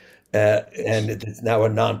movement. And it's now a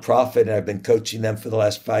nonprofit. And I've been coaching them for the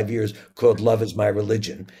last 5 years, called Love is My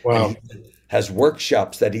Religion. Wow. And he has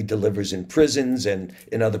workshops that he delivers in prisons and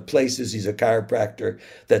in other places. He's a chiropractor.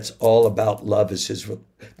 That's all about love is his. Love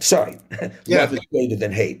is greater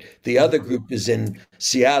than hate. The other group is in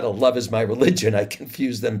Seattle. Love is My Religion. I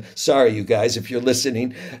confuse them. Sorry, you guys, if you're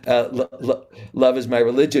listening. Love is My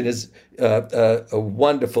Religion is a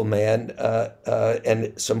wonderful man,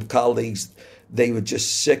 and some colleagues. They were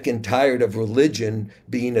just sick and tired of religion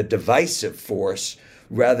being a divisive force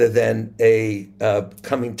rather than a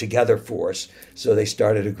coming together force. So they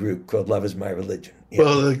started a group called Love is My Religion. Yeah.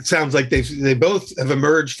 Well, it sounds like they both have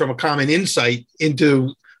emerged from a common insight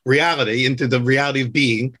into the reality of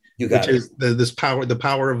being, which is the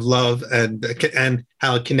power of love and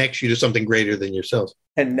how it connects you to something greater than yourself.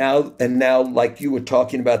 And now, like you were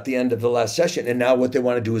talking about the end of the last session, and now what they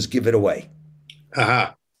want to do is give it away.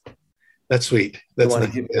 Aha. That's sweet. They want to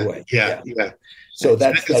give it away. Yeah. So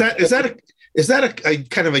is that a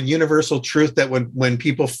kind of a universal truth that when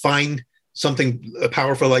people find something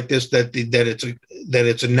powerful like this, that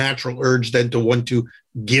it's a natural urge then to want to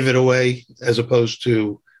give it away as opposed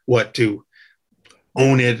to to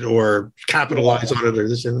own it or capitalize on it or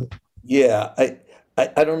this and that? Yeah,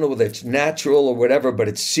 I don't know whether it's natural or whatever, but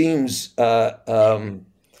it seems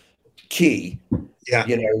key. Yeah.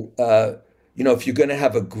 If you're going to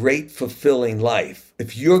have a great, fulfilling life,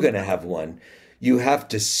 if you're going to have one, you have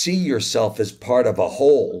to see yourself as part of a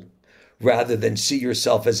whole rather than see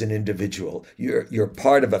yourself as an individual. You're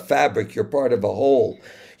part of a fabric, you're part of a whole,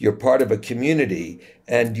 you're part of a community,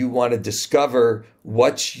 and you want to discover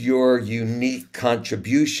what's your unique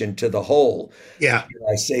contribution to the whole. Yeah.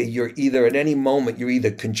 I say you're either at any moment, you're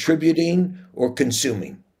either contributing or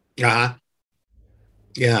consuming. Uh-huh.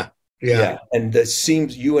 Yeah. And it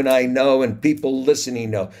seems you and I know, and people listening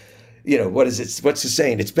know, what is it? What's the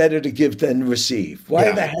saying? It's better to give than receive.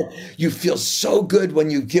 Why the heck? You feel so good when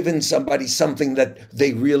you've given somebody something that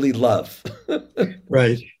they really love.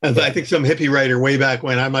 Right. And I think some hippie writer way back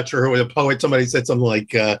when, I'm not sure who was a poet, somebody said something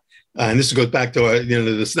like, and this goes back to the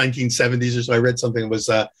 1970s or so. I read something that was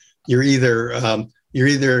you're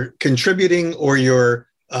either contributing or you're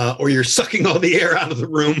sucking all the air out of the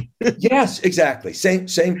room. Yes, exactly. Same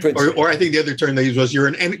principle. Or I think the other term they used was you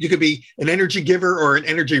could be an energy giver or an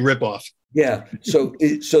energy ripoff. Yeah. So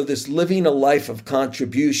this living a life of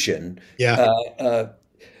contribution. Yeah.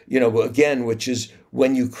 Again, which is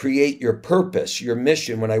when you create your purpose, your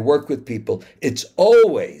mission. When I work with people, it's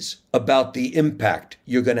always about the impact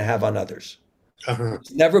you're going to have on others. Uh-huh.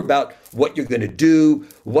 It's never about what you're going to do.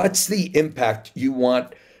 What's the impact you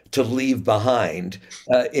want to leave behind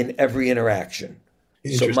in every interaction?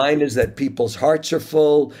 So mine is that people's hearts are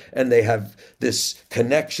full and they have this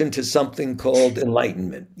connection to something called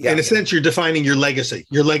enlightenment. Yeah. In a sense, you're defining your legacy.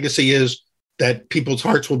 Your legacy is that people's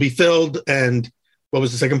hearts will be filled. And what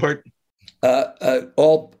was the second part?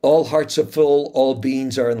 All hearts are full. All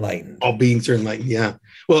beings are enlightened. All beings are enlightened. Yeah.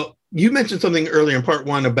 Well, you mentioned something earlier in part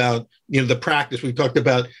one about, the practice. We talked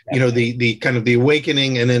about, the kind of the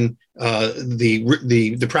awakening and then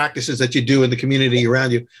the practices that you do in the community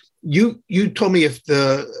around you. You told me within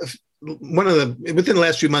the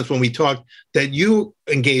last few months when we talked that you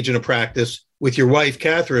engage in a practice with your wife,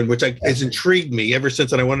 Catherine, which has intrigued me ever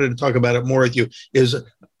since, and I wanted to talk about it more with you, is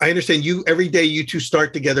I understand every day you two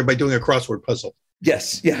start together by doing a crossword puzzle.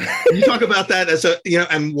 Yes. Yeah. Can you talk about that as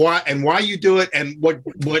and why you do it and what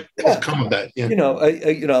has come of that? Yeah.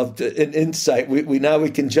 An insight. We now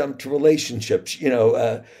can jump to relationships.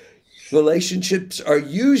 Relationships are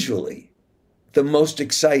usually the most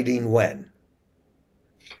exciting when?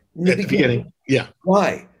 In the beginning. Yeah.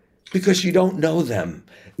 Why? Because you don't know them.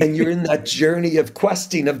 And you're in that journey of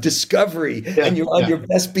questing, of discovery, and you're on your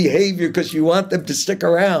best behavior because you want them to stick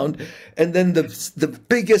around. And then the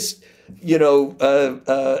biggest,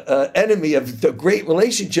 enemy of the great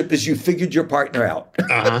relationship is you figured your partner out.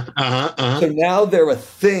 So now they're a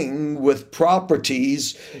thing with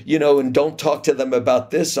properties, and don't talk to them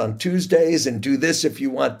about this on Tuesdays and do this if you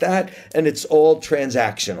want that. And it's all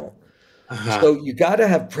transactional. So you got to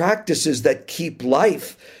have practices that keep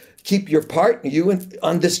life. keep your partner,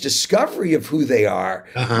 on this discovery of who they are,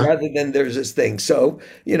 rather than there's this thing. So,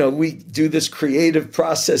 we do this creative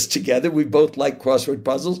process together. We both like crossword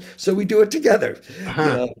puzzles, so we do it together.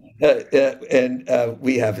 And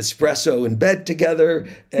we have espresso in bed together.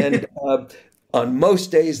 And on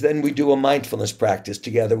most days, then we do a mindfulness practice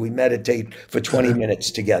together. We meditate for 20 minutes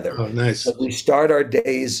together. Oh, nice. So we start our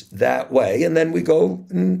days that way, and then we go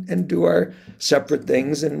and do our separate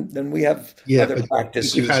things, and then we have other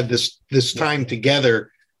practices. You've had this time together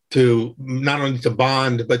to not only to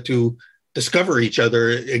bond, but to discover each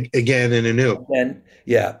other again and anew. And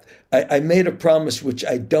I made a promise which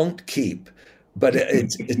I don't keep, but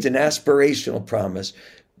it's an aspirational promise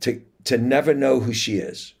to never know who she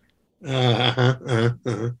is.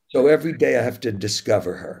 So every day I have to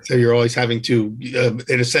discover her. So you're always having to,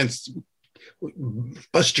 in a sense,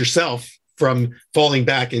 bust yourself from falling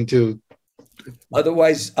back into.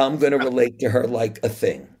 Otherwise, I'm going to relate to her like a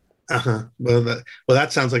thing. Well,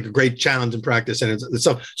 that sounds like a great challenge in practice. And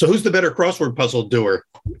so who's the better crossword puzzle doer?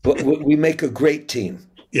 We make a great team.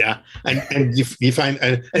 Yeah, and you find,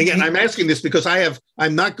 and again, I'm asking this because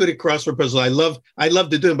I'm not good at crossword puzzles. I love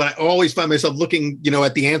to do them, but I always find myself looking,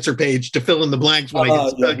 at the answer page to fill in the blanks when I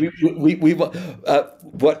get stuck.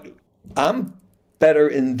 What I'm better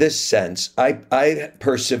in this sense. I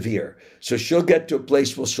persevere. So she'll get to a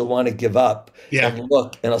place where she'll want to give up and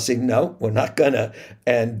look, and I'll say, no, we're not gonna.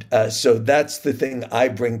 And so that's the thing I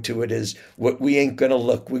bring to it is we ain't gonna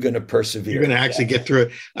look, we're gonna persevere. You're gonna actually get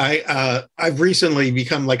through it. I've recently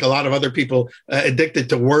become, like a lot of other people, addicted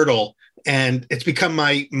to Wordle. And it's become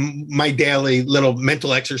my daily little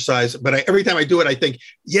mental exercise. But every time I do it, I think,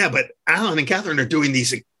 but Alan and Catherine are doing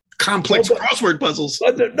these complex crossword puzzles.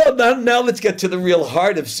 No, now let's get to the real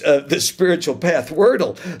heart of the spiritual path,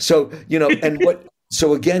 Wordle. So,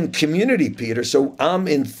 so again, community, Peter. So I'm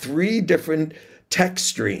in 3 different text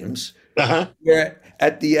streams where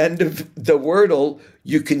at the end of the Wordle,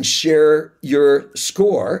 you can share your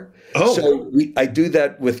score. Oh. So I do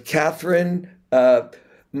that with Catherine,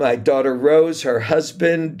 my daughter Rose, her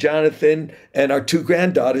husband Jonathan, and our 2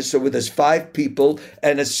 granddaughters. So there's 5 people,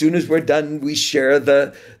 and as soon as we're done, we share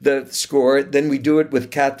the score. Then we do it with 2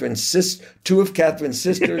 of Catherine's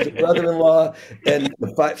sisters, a brother-in-law, and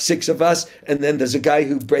 6 of us. And then there's a guy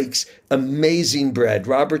who bakes amazing bread,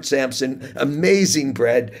 Robert Sampson, amazing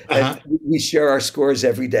bread, and we share our scores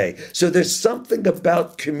every day. So there's something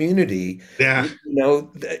about community,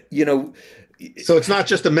 So it's not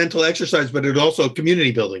just a mental exercise, but it's also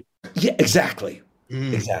community building. Yeah, exactly.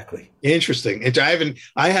 Exactly. Interesting. And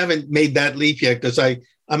I haven't made that leap yet because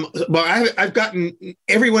I've gotten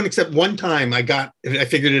everyone except one time I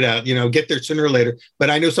figured it out, get there sooner or later.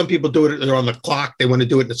 But I know some people do it, they're on the clock. They want to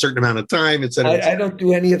do it in a certain amount of time, etc. I don't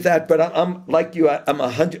do any of that, but I'm like you. I'm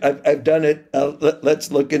 100. I've done it.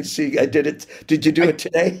 Let's look and see. I did it. Did you do it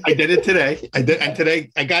today? I did it today. And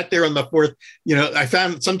today I got there on the 4th. I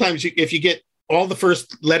found sometimes if you get all the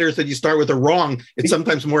first letters that you start with are wrong, it's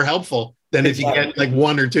sometimes more helpful than if you get like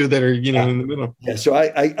 1 or 2 that are, in the middle. Yeah. So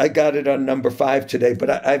I got it on number 5 today,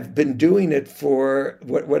 but I've been doing it for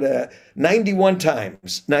 91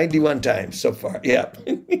 times so far. Yeah.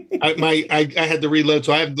 I had to reload,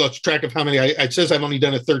 so I have lost track of how many. It says I've only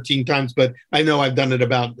done it 13 times, but I know I've done it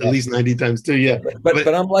about at least 90 times too. Yeah.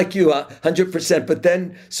 But I'm like you, 100%. But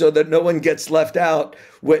then, so that no one gets left out,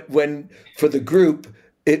 when for the group,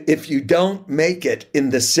 if you don't make it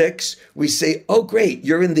in the 6, we say, "Oh, great,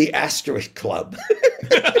 you're in the asterisk club."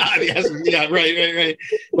 Yeah, right.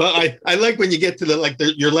 Well, I like when you get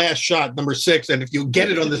to your last shot, number 6, and if you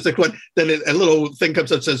get it on the 6th one, then a little thing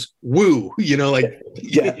comes up that says "woo," You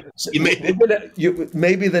made it.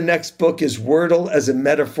 Maybe the next book is Wordle as a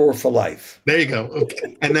metaphor for life. There you go.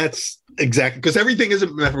 Okay. And that's exactly, because everything is a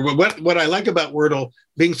metaphor. But what I like about Wordle,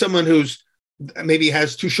 being someone who's maybe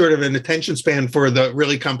has too short of an attention span for the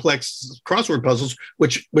really complex crossword puzzles,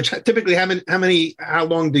 which typically how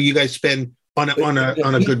long do you guys spend on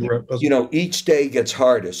a good puzzle? Each day gets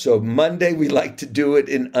harder. So Monday we like to do it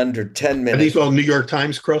in under 10 minutes. Are these all New York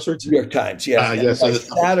Times crosswords? New York Times, yeah. Yes.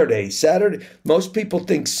 Saturday. Most people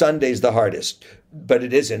think Sunday's the hardest, but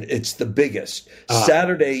it isn't. It's the biggest.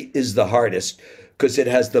 Saturday is the hardest because it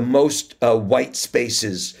has the most white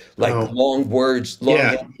spaces, long words.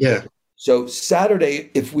 Yeah. So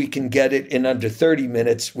Saturday, if we can get it in under 30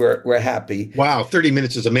 minutes, we're happy. Wow, 30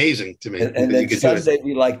 minutes is amazing to me. And then Sunday,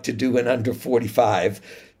 we like to do in under 45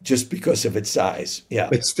 just because of its size. Yeah.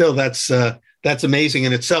 But still, that's amazing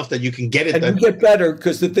in itself that you can get it. And you get better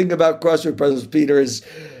because the thing about crossword puzzles, Peter, is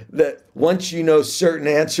that once you know certain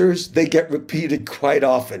answers, they get repeated quite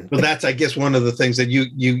often. Well, that's, I guess, one of the things that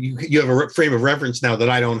you have a frame of reference now that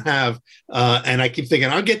I don't have, and I keep thinking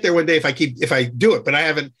I'll get there one day if I do it, but I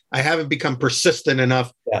haven't become persistent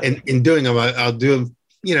enough in doing them. I'll do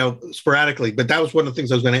them, sporadically. But that was one of the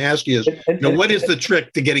things I was going to ask you is, what is the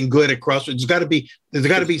trick to getting good at CrossFit? There's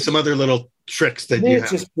got to be some other little tricks that you have.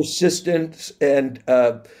 It's just persistence and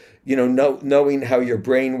knowing how your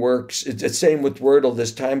brain works. It's the same with Wordle.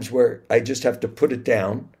 There's times where I just have to put it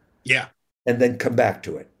down, and then come back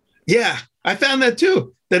to it. Yeah, I found that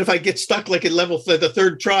too. That if I get stuck like at level the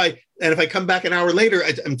third try, and if I come back an hour later,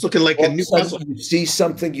 I'm looking like a new puzzle. You see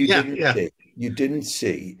something you didn't see. You didn't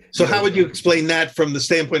see. So how would you explain that from the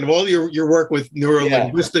standpoint of all your work with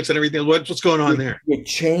neurolinguistics and everything? What's going on there? You're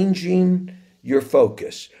changing your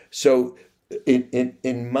focus. So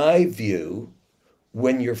in my view,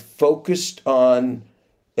 when you're focused on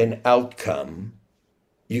an outcome,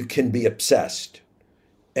 you can be obsessed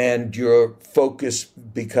and your focus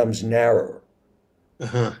becomes narrower.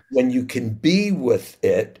 When you can be with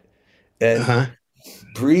it and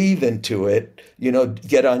breathe into it,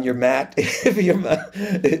 get on your mat.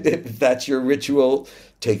 If that's your ritual,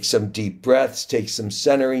 take some deep breaths, take some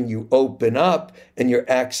centering, you open up and you're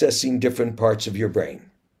accessing different parts of your brain.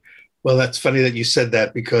 Well, that's funny that you said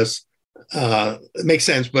that because it makes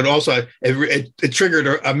sense, but also it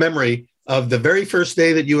triggered a memory of the very first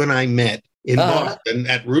day that you and I met in Boston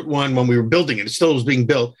at Route 1 when we were building it. It still was being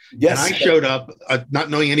built. Yes. And I showed up not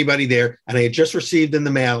knowing anybody there, and I had just received in the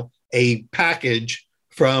mail a package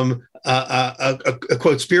from a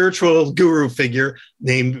quote spiritual guru figure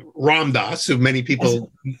named Ram Dass, who many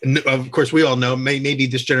people, of course, we all know. Maybe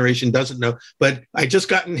this generation doesn't know, but I just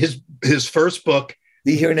gotten his first book.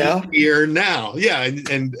 Be Here Now. Be Here Now, yeah,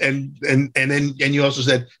 and then you also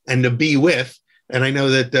said and to be with, and I know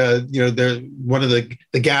that one of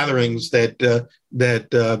the gatherings that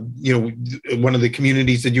one of the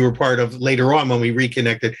communities that you were part of later on when we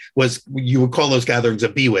reconnected was you would call those gatherings a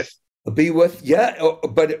be with. A be with, yeah,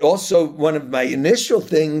 but also one of my initial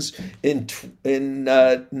things in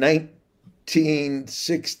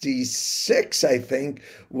 1966, I think,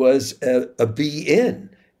 was a be in.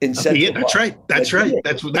 That's right. That's right.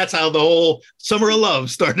 That's how the whole Summer of Love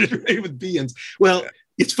started, right, with be-ins. Well,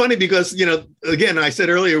 it's funny because, again, I said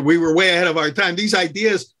earlier, we were way ahead of our time. These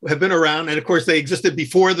ideas have been around. And of course, they existed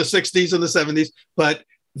before the 60s and the 70s, but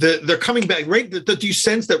they're coming back, right? Do you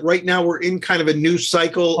sense that right now we're in kind of a new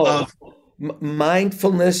cycle of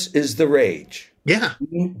mindfulness is the rage. Yeah.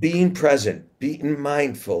 Being present, being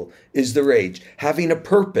mindful is the rage. Having a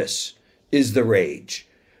purpose is the rage.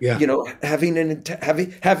 Yeah.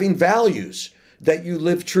 Having values that you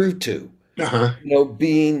live true to.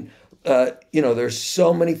 Being there's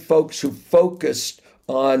so many folks who focused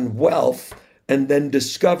on wealth and then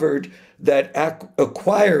discovered that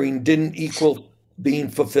acquiring didn't equal being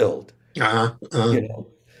fulfilled. Yeah. So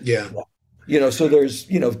there's,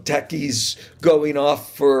 techies going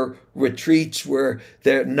off for retreats where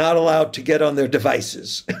they're not allowed to get on their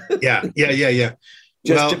devices. Yeah.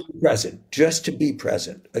 Just to be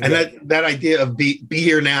present. Again. And that idea of be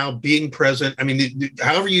here now, being present. I mean,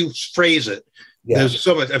 however you phrase it, there's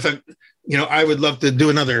so much. I would love to do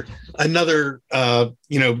another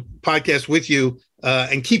podcast with you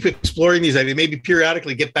and keep exploring these ideas. Maybe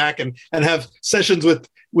periodically get back and have sessions with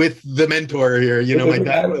the mentor here. My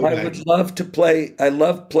dad. I would love to play. I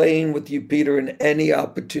love playing with you, Peter, in any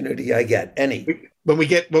opportunity I get. When we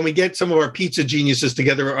get some of our pizza geniuses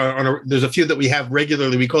together there's a few that we have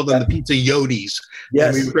regularly. We call them the pizza yodis.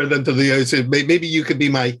 Yes, and we refer them to the. Maybe you could be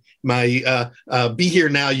my be here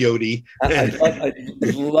now yodi. I'd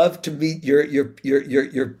love to meet your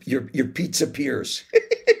pizza peers.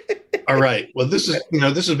 All right. Well, this has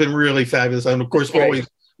been really fabulous, and of course, always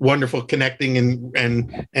wonderful connecting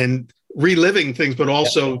and reliving things, but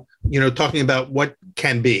also talking about what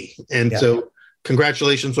can be. And so.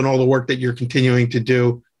 Congratulations on all the work that you're continuing to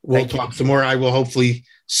do. We'll talk some more. I will hopefully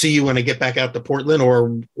see you when I get back out to Portland,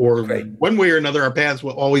 or one way or another, our paths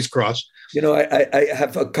will always cross. I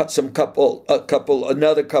have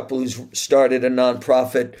another couple who's started a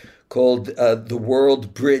nonprofit called the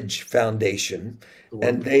World Bridge Foundation,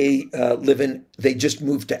 and they they just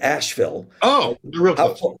moved to Asheville. Oh, real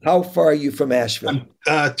close. How far are you from Asheville?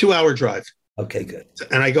 2-hour drive. Okay, good.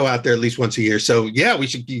 And I go out there at least once a year. So yeah, we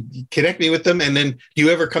should connect me with them. And then do you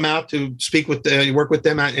ever come out to speak with work with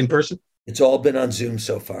them in person? It's all been on Zoom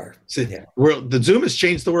so far. So, the Zoom has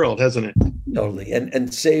changed the world, hasn't it? Totally.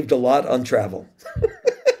 And saved a lot on travel.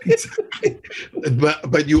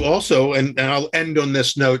 But you also, and I'll end on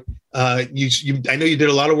this note, I know you did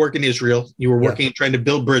a lot of work in Israel. You were working trying to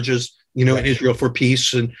build bridges in Israel for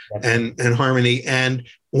peace and harmony. And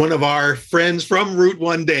one of our friends from Route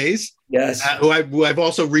One Days, yes, who I've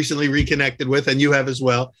also recently reconnected with, and you have as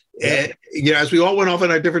well. Yeah. As we all went off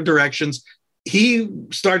in our different directions, he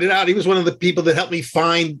started out, he was one of the people that helped me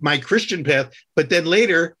find my Christian path, but then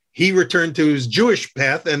later he returned to his Jewish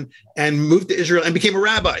path and moved to Israel and became a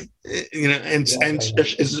rabbi. And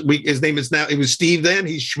his name is now, it was Steve then,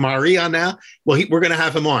 he's Shmaria now. Well, we're going to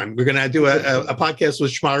have him on. We're going to do a podcast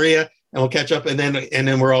with Shmaria, and we'll catch up. And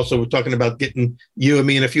then we're also talking about getting you and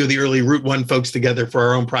me and a few of the early Route One folks together for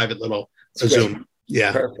our own private little Zoom.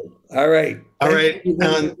 Yeah. Perfect. All right.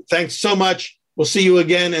 Alan, thanks so much. We'll see you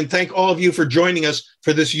again. And thank all of you for joining us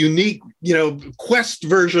for this unique, Quest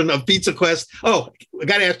version of Pizza Quest. Oh, I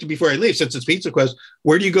got to ask you before I leave, since it's Pizza Quest,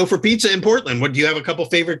 where do you go for pizza in Portland? Do you have a couple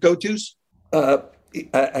favorite go-tos? I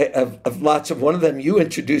have lots of. One of them you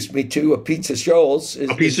introduced me to, a Pizza Shoals.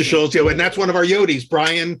 Pizza Shoals, yeah, and that's one of our Yodis.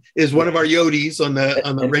 Brian is one of our Yodis on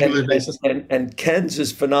the regular basis. And Ken's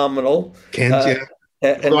is phenomenal. Ken's, yeah.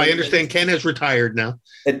 So I understand Ken has retired now.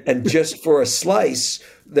 And just for a slice,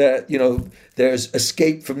 there's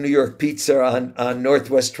Escape from New York Pizza on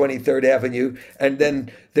Northwest 23rd Avenue. And then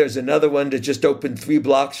there's another one that just opened 3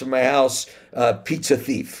 blocks from my house, Pizza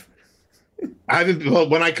Thief.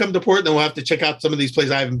 When I come to Portland, we'll have to check out some of these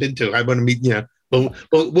places I haven't been to. I want to meet, we'll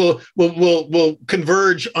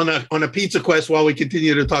converge on a Pizza Quest while we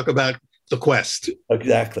continue to talk about the Quest.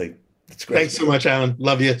 Exactly. That's great. Thanks so much, Alan.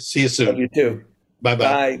 Love you. See you soon. Love you too.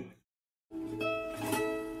 Bye-bye. Bye.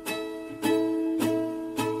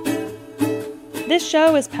 This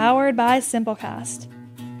show is powered by Simplecast.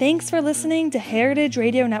 Thanks for listening to Heritage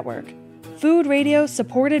Radio Network, food radio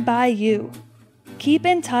supported by you. Keep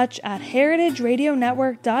in touch at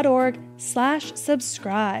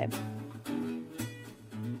heritageradionetwork.org/subscribe.